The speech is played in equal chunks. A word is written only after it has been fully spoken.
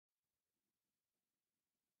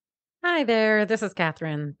Hi there, this is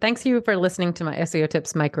Catherine. Thanks you for listening to my SEO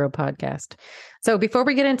Tips micro podcast. So, before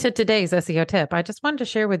we get into today's SEO tip, I just wanted to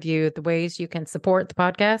share with you the ways you can support the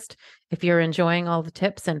podcast if you're enjoying all the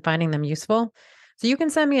tips and finding them useful. So, you can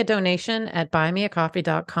send me a donation at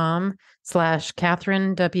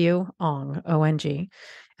buymeacoffee.com/Catherine W. Ong, O-N-G.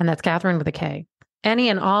 And that's Catherine with a K. Any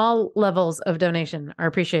and all levels of donation are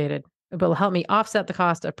appreciated. It will help me offset the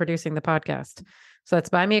cost of producing the podcast. So, that's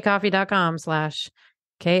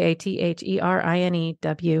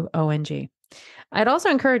buymeacoffee.com/KATHERINEWONG. I'd also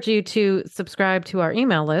encourage you to subscribe to our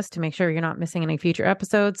email list to make sure you're not missing any future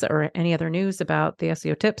episodes or any other news about the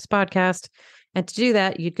SEO Tips podcast. And to do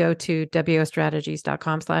that, you'd go to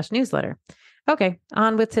wostrategies.com/newsletter. Okay,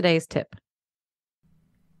 on with today's tip.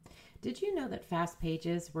 Did you know that fast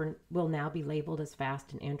pages will now be labeled as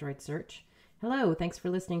fast in Android search? Hello, thanks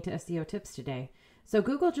for listening to SEO Tips today. So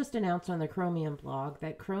Google just announced on their Chromium blog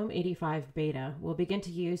that Chrome 85 beta will begin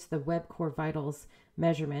to use the Web Core Vitals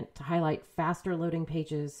measurement to highlight faster loading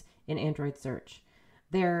pages in Android search.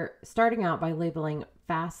 They're starting out by labeling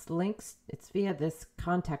fast links. It's via this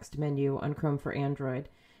context menu on Chrome for Android.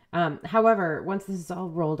 However, once this is all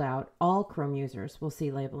rolled out, all Chrome users will see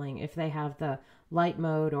labeling if they have the light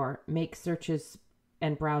mode or make searches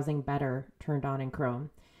and browsing better turned on in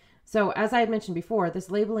Chrome. So as I had mentioned before,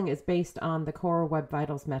 this labeling is based on the Core Web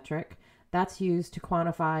Vitals metric that's used to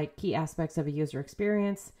quantify key aspects of a user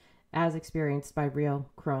experience as experienced by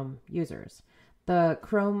real Chrome users. The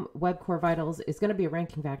Chrome Web Core Vitals is going to be a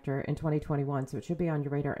ranking factor in 2021, so it should be on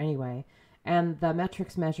your radar anyway. And the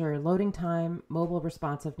metrics measure loading time, mobile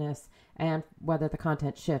responsiveness, and whether the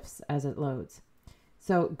content shifts as it loads.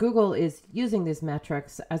 So Google is using these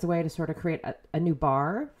metrics as a way to sort of create a new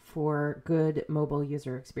bar for good mobile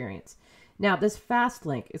user experience. Now, this fast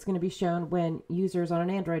link is going to be shown when users on an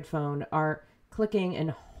Android phone are clicking and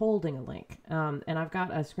holding a link. And I've got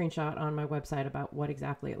a screenshot on my website about what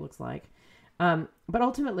exactly it looks like. But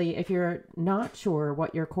ultimately, if you're not sure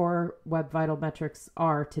what your core Web Vital metrics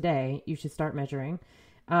are today, you should start measuring.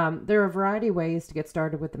 There are a variety of ways to get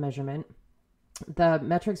started with the measurement. The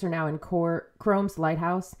metrics are now in Chrome's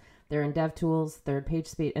Lighthouse. They're in DevTools. They're in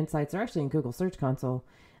PageSpeed Insights. They're actually in Google Search Console.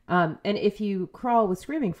 And if you crawl with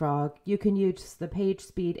Screaming Frog, you can use the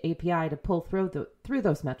PageSpeed API to pull through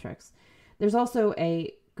those metrics. There's also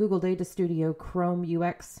a Google Data Studio Chrome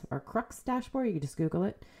UX or Crux dashboard. You can just Google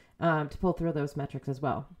it to pull through those metrics as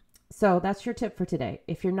well. So that's your tip for today.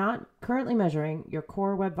 If you're not currently measuring your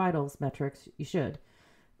core Web Vitals metrics, you should.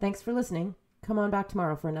 Thanks for listening. Come on back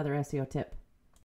tomorrow for another SEO tip.